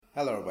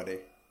Hello everybody,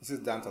 this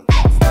is Dentafly.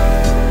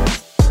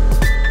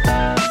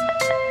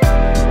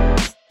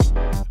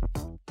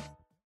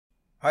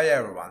 Hi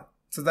everyone,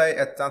 today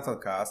at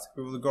Dentacast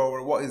we will go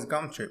over what is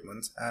gum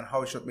treatment and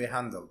how it should be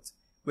handled.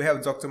 We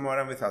have Dr.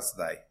 Muharrem with us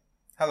today.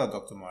 Hello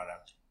Dr.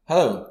 Muharrem.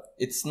 Hello,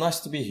 it's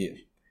nice to be here.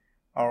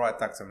 Alright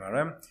Dr.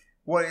 Muharrem,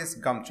 what is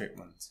gum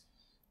treatment?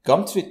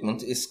 Gum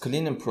treatment is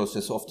cleaning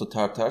process of the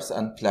tartars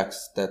and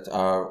plaques that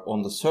are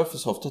on the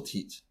surface of the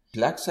teeth.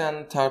 Plaques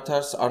and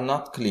tartars are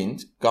not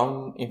cleaned,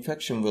 gum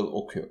infection will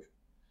occur.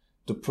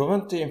 To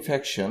prevent the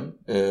infection,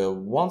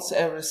 once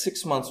every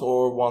 6 months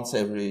or once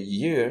every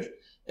year,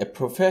 a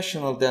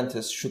professional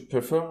dentist should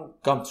perform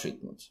gum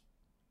treatment.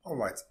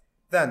 Alright,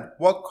 then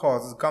what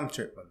causes gum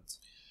treatment?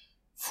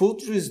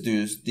 Food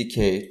residues,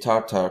 decay,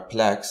 tartar,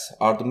 plaques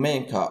are the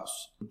main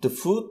cause. The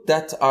food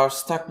that are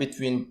stuck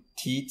between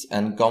teeth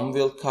and gum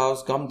will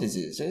cause gum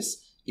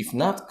diseases if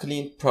not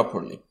cleaned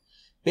properly.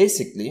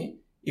 Basically,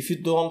 if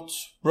you don't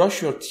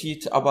brush your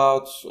teeth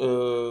about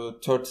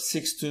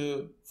 36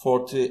 to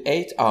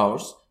 48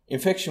 hours,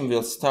 infection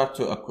will start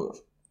to occur.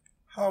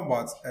 How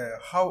about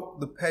how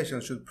the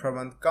patient should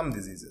prevent gum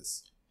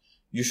diseases?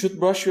 You should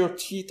brush your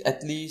teeth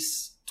at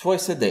least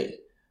twice a day.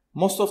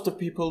 Most of the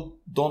people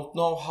don't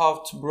know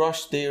how to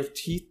brush their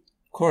teeth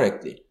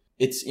correctly.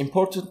 It's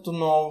important to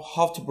know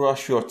how to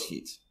brush your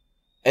teeth.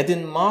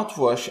 Adding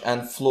mouthwash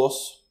and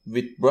floss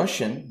with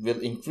brushing will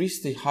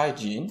increase the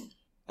hygiene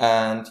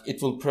and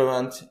it will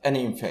prevent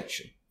any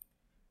infection.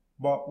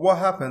 But what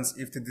happens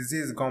if the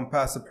disease has gone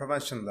past the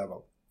prevention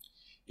level?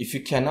 If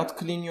you cannot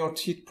clean your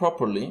teeth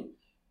properly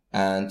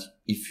and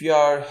if you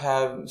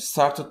have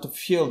started to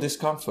feel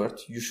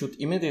discomfort, you should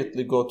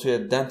immediately go to a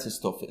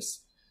dentist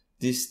office.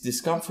 This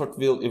discomfort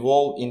will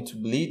evolve into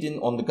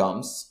bleeding on the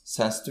gums,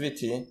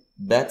 sensitivity,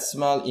 bad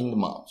smell in the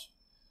mouth.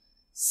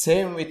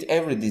 Same with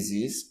every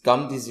disease,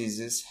 gum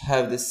diseases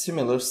have the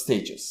similar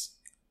stages.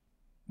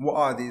 What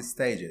are these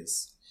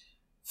stages?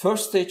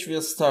 First stage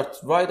will start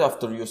right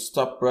after you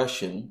stop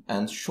brushing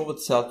and show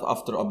itself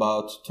after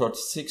about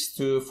 36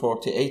 to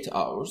 48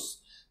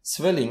 hours.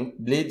 Swelling,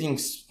 bleeding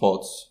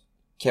spots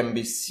can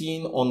be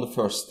seen on the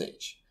first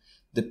stage.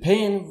 The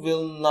pain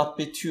will not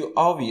be too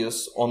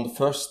obvious on the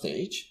first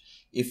stage.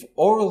 If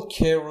oral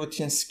care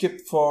routine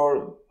skipped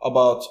for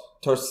about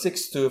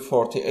 36 to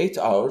 48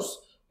 hours,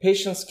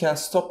 patients can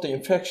stop the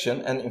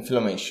infection and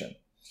inflammation.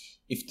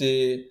 If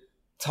the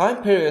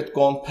time period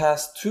gone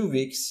past 2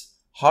 weeks,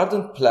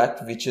 hardened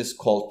plaque, which is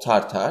called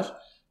tartar,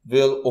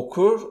 will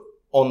occur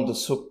on the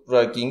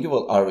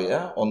supragingival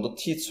area on the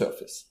teeth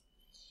surface.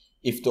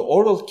 If the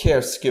oral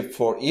care skipped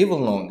for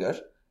even longer,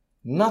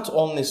 not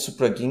only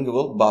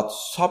supragingival but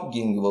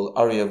subgingival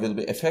area will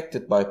be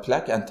affected by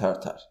plaque and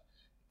tartar.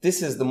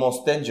 This is the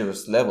most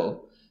dangerous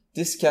level.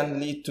 This can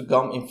lead to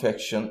gum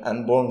infection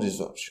and bone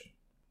resorption.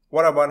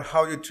 What about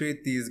how you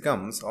treat these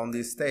gums on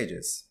these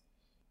stages?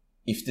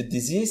 If the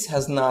disease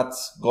has not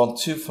gone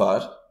too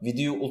far, we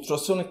do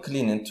ultrasonic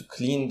cleaning to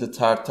clean the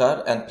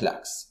tartar and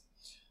plaques.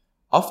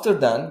 After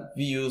that,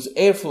 we use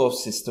airflow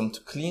system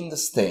to clean the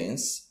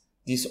stains.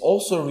 This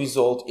also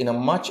results in a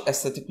much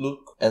aesthetic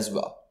look as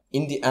well.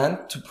 In the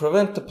end, to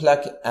prevent the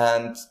plaque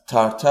and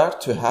tartar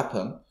to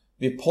happen,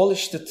 we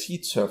polish the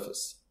teeth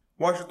surface.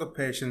 What should the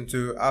patient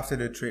do after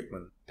the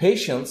treatment?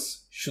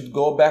 Patients should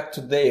go back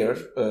to their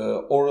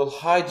oral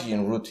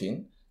hygiene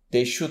routine.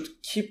 They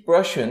should keep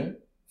brushing,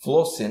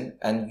 flossing,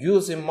 and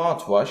using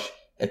mouthwash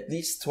at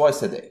least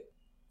twice a day.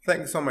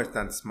 Thank you so much,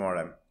 Dentist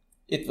Muharrem.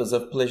 It was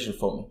a pleasure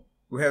for me.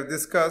 We have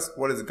discussed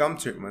what is gum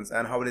treatment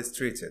and how it is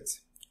treated.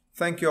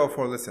 Thank you all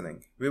for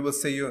listening. We will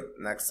see you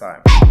next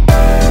time.